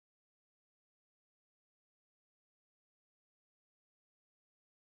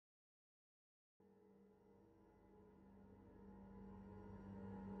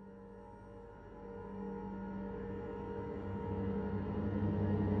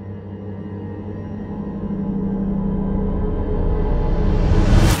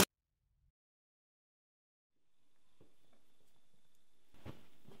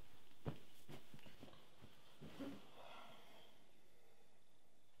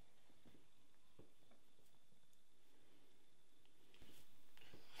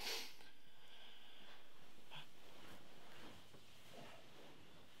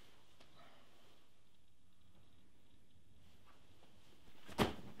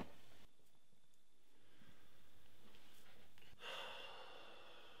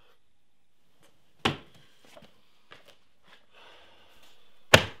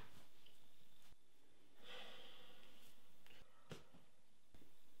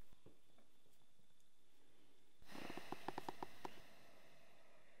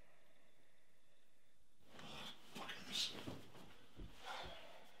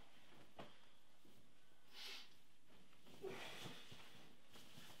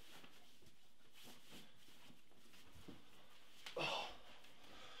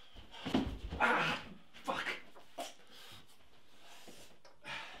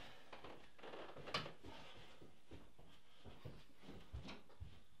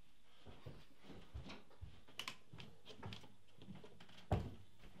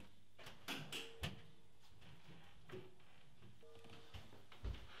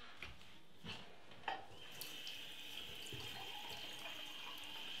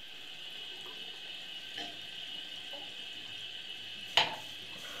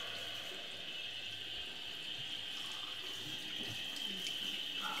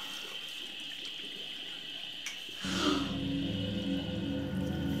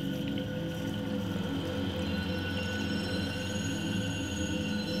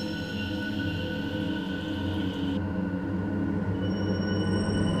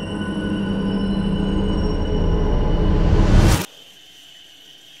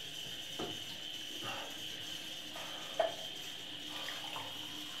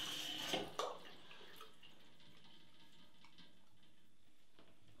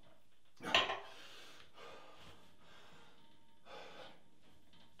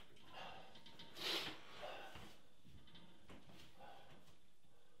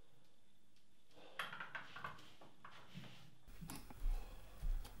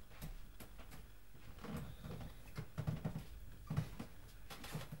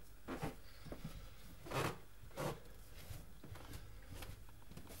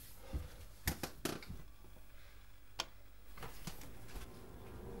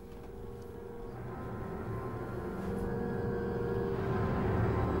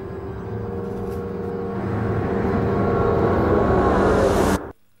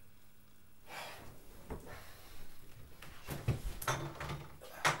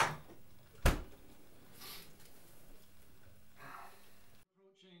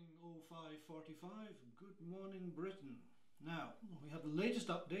5:45. Good morning, Britain. Now, we have the latest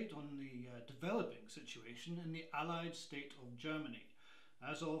update on the developing situation in the Allied state of Germany.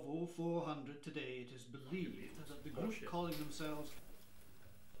 As of 0400 today, it is believed that the group calling themselves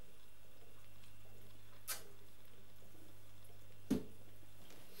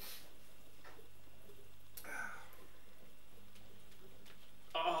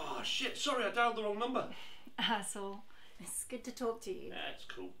Oh shit, sorry, I dialed the wrong number. Asshole. It's good to talk to you. Yeah, it's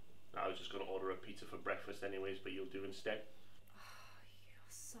cool. I was just going to order a pizza for breakfast anyways, but you'll do instead. Oh, you're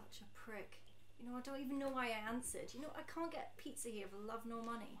such a prick. You know, I don't even know why I answered. You know, I can't get pizza here for love nor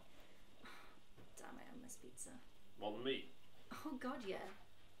money. Damn it, I miss pizza. More than me? Oh god, yeah.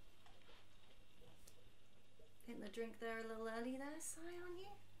 Hitting the drink there a little early there, sigh on you?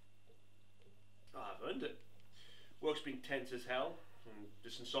 Oh, I've earned it. Work's been tense as hell, and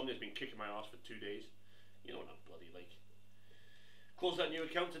this insomnia's been kicking my ass for 2 days. You know what I'm bloody like. Close that new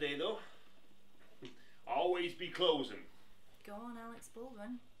account today though. Always be closing. Go on, Alex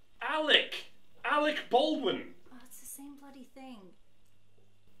Baldwin. Alec Baldwin! Oh, it's the same bloody thing.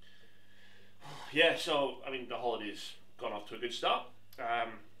 Yeah, so, I mean, the holiday's gone off to a good start. I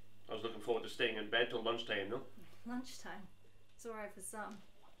was looking forward to staying in bed till lunchtime though. Lunchtime? It's alright for some.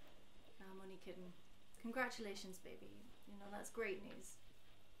 No, I'm only kidding. Congratulations, baby. You know, that's great news.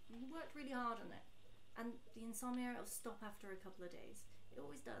 You worked really hard on it. And the insomnia will stop after a couple of days. It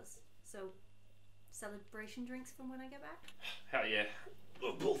always does. So, celebration drinks from when I get back? Hell yeah.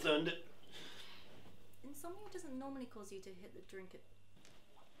 We've both earned it. Insomnia doesn't normally cause you to hit the drink at...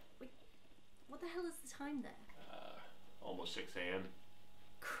 Wait, what the hell is the time there? Almost 6 AM.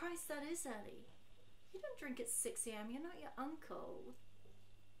 Christ, that is early. You don't drink at 6 AM, you're not your uncle.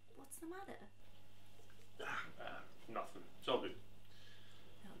 What's the matter? Nothing. It's all good.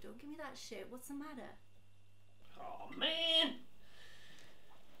 No, don't give me that shit. What's the matter? Oh man!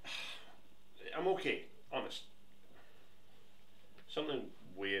 I'm okay, honest. Something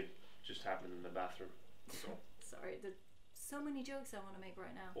weird just happened in the bathroom. So. Sorry, there's so many jokes I want to make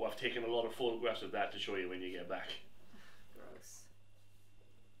right now. Oh, I've taken a lot of photographs of that to show you when you get back. Gross.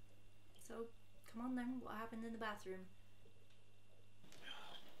 So, come on then, what happened in the bathroom?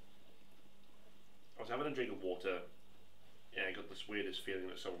 I was having a drink of water, and I got this weirdest feeling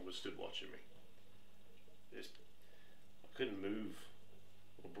that someone was stood watching me. I couldn't move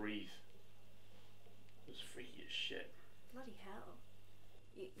or breathe. It was freaky as shit. Bloody hell.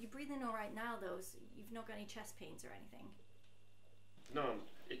 You're breathing alright now though, so you've not got any chest pains or anything? No,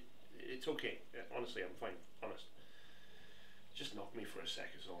 it's okay. Yeah, honestly, I'm fine. Honest. Just knocked me for a sec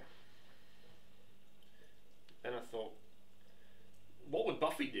is all. Then I thought, what would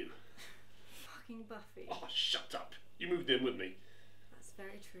Buffy do? Fucking Buffy. Oh, shut up. You moved in with me. That's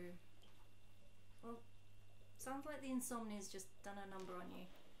very true. Well, sounds like the insomnia's just done a number on you.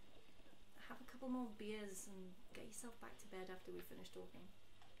 Have a couple more beers and get yourself back to bed after we finish talking.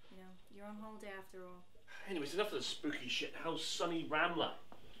 You know, you're on holiday after all. Anyways, enough of the spooky shit. How's sunny Ramla?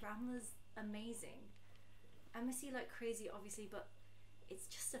 Ramla's amazing. I miss you like crazy, obviously, but it's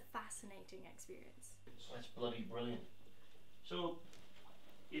just a fascinating experience. So that's bloody brilliant. So,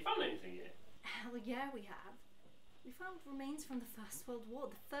 you found anything yet? Hell yeah, we have. We found remains from the First World War.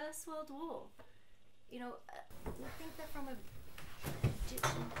 The First World War. You know, we think they're from a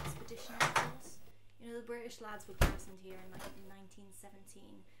Egyptian expeditionary force. You know, the British lads were garrisoned here in like 1917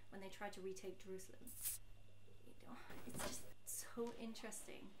 when they tried to retake Jerusalem. You know, it's just so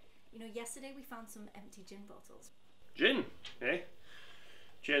interesting. You know, yesterday we found some empty gin bottles. Gin, eh?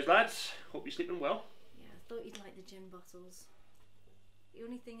 Cheers, lads. Hope you're sleeping well. Yeah, I thought you'd like the gin bottles. The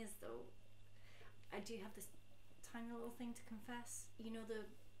only thing is, though, I do have this tiny little thing to confess. You know the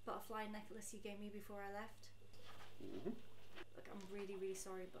butterfly necklace you gave me before I left? Mm-hmm. Look, I'm really, really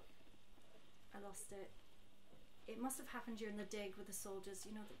sorry, but I lost it. It must have happened during the dig with the soldiers.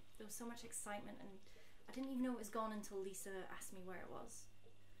 You know, there was so much excitement, and I didn't even know it was gone until Lisa asked me where it was.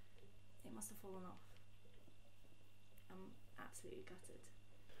 It must have fallen off. I'm absolutely gutted.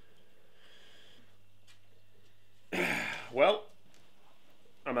 Well,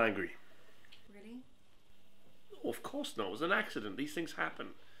 I'm angry. Really? Oh, of course not. It was an accident. These things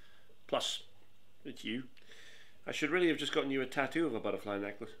happen. Plus, it's you. I should really have just gotten you a tattoo of a butterfly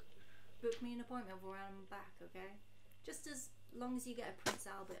necklace. Book me an appointment for when I'm back, okay? Just as long as you get a Prince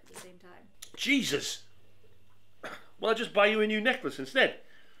Albert at the same time. Jesus! Well, I'll just buy you a new necklace instead.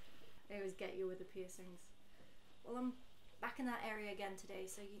 I always get you with the piercings. Well, I'm back in that area again today,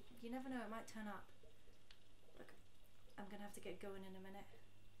 so you never know, it might turn up. Look, I'm gonna have to get going in a minute.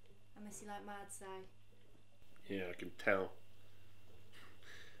 I miss you like mad, Si. Yeah, I can tell.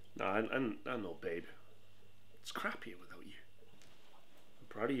 No, I know, babe. It's crap here without you. I'm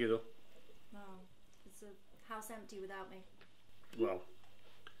proud of you, though. house empty without me. Well,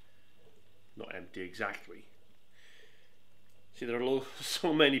 not empty exactly. See, there are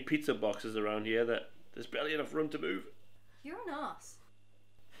so many pizza boxes around here that there's barely enough room to move. You're an arse.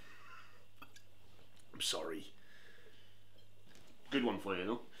 I'm sorry. Good one for you,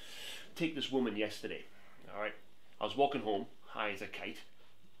 though. Take this woman yesterday. Alright, I was walking home, high as a kite,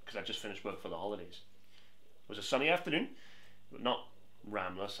 because I'd just finished work for the holidays. It was a sunny afternoon, but not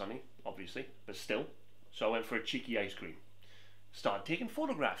Ramler sunny, obviously, but still. So I went for a cheeky ice cream. Started taking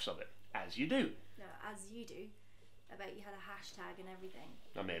photographs of it, as you do. No, as you do. I bet you had a hashtag and everything.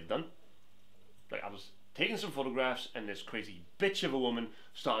 I may have done. Like, I was taking some photographs, and this crazy bitch of a woman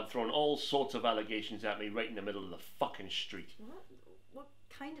started throwing all sorts of allegations at me right in the middle of the fucking street. What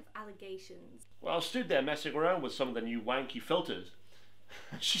kind of allegations? Well, I stood there messing around with some of the new wanky filters.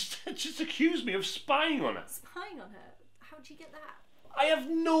 She just accused me of spying on her. Spying on her? How'd you get that? I have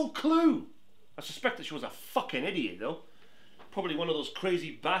no clue. I suspect that she was a fucking idiot, though. Probably one of those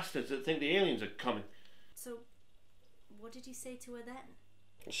crazy bastards that think the aliens are coming. So, what did you say to her then?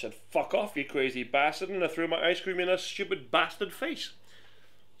 I said, fuck off, you crazy bastard, and I threw my ice cream in her stupid bastard face.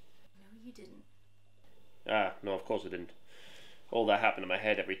 No, you didn't. Ah, no, of course I didn't. All that happened in my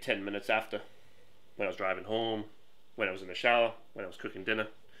head every 10 minutes after. When I was driving home, when I was in the shower, when I was cooking dinner,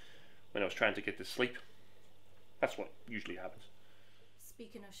 when I was trying to get to sleep. That's what usually happens.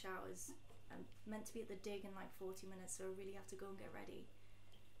 Speaking of showers, I'm meant to be at the dig in like 40 minutes, so I really have to go and get ready.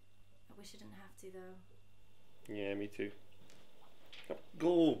 I wish I didn't have to, though. Yeah, me too.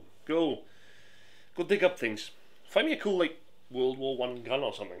 Go dig up things. Find me a cool, like, World War I gun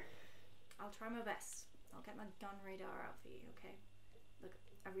or something. I'll try my best. I'll get my gun radar out for you, okay? Look,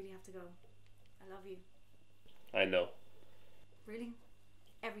 I really have to go. I love you. I know. Really?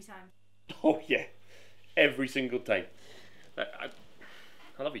 Every time? Oh yeah, every single time. I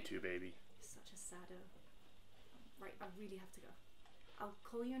love you too, baby. Such a saddo. Right, I really have to go. I'll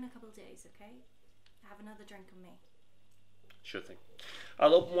call you in a couple of days, okay? Have another drink on me. Sure thing.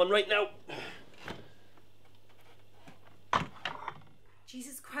 I'll open one right now.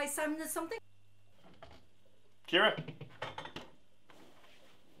 Jesus Christ, Simon, there's something. Kira?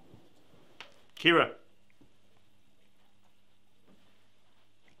 Kira?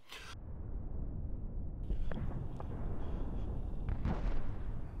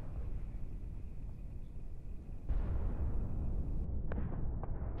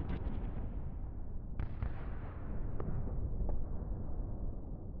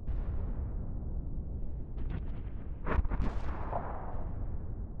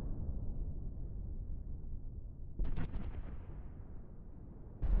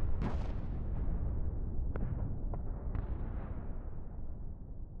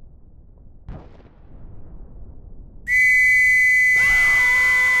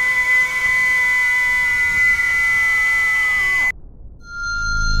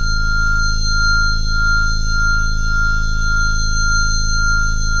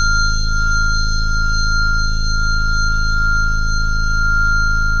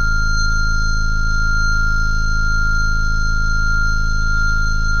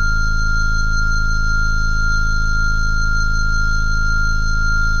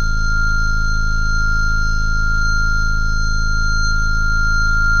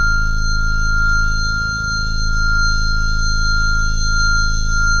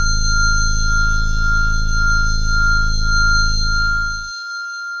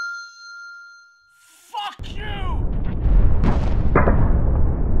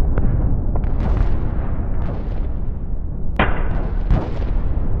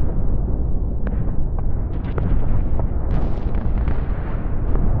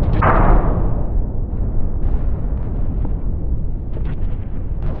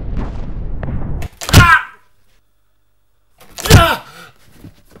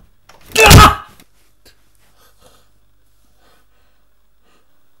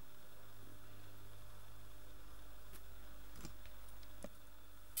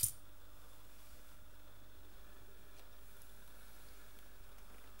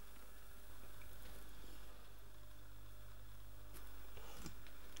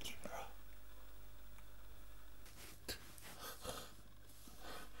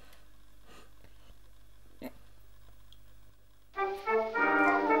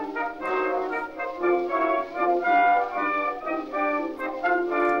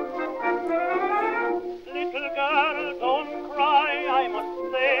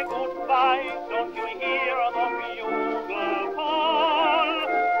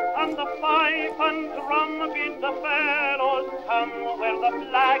 and drum beat the fellows come where the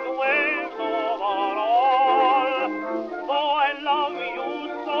flag waves over all. Though I love you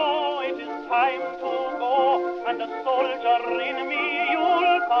so, it is time to go. and a soldier in me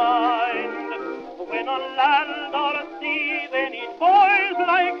you'll find. When on land or sea they need boys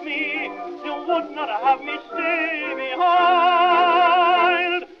like me, you would not have me stay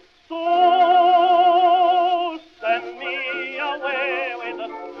behind. So send me away with a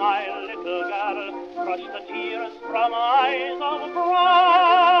smile, little girl, brush the tears from eyes of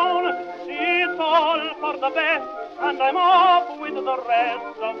brown. It's all for the best, and I'm off with the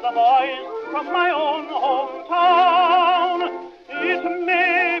rest of the boys from my own hometown. It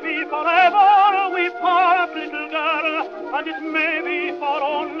may be forever we part, little girl, and it may be for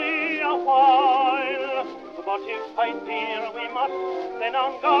only a while. But if I fear we must, then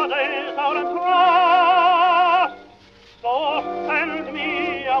on God is our trust. So send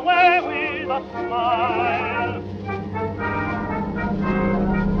me away with a smile.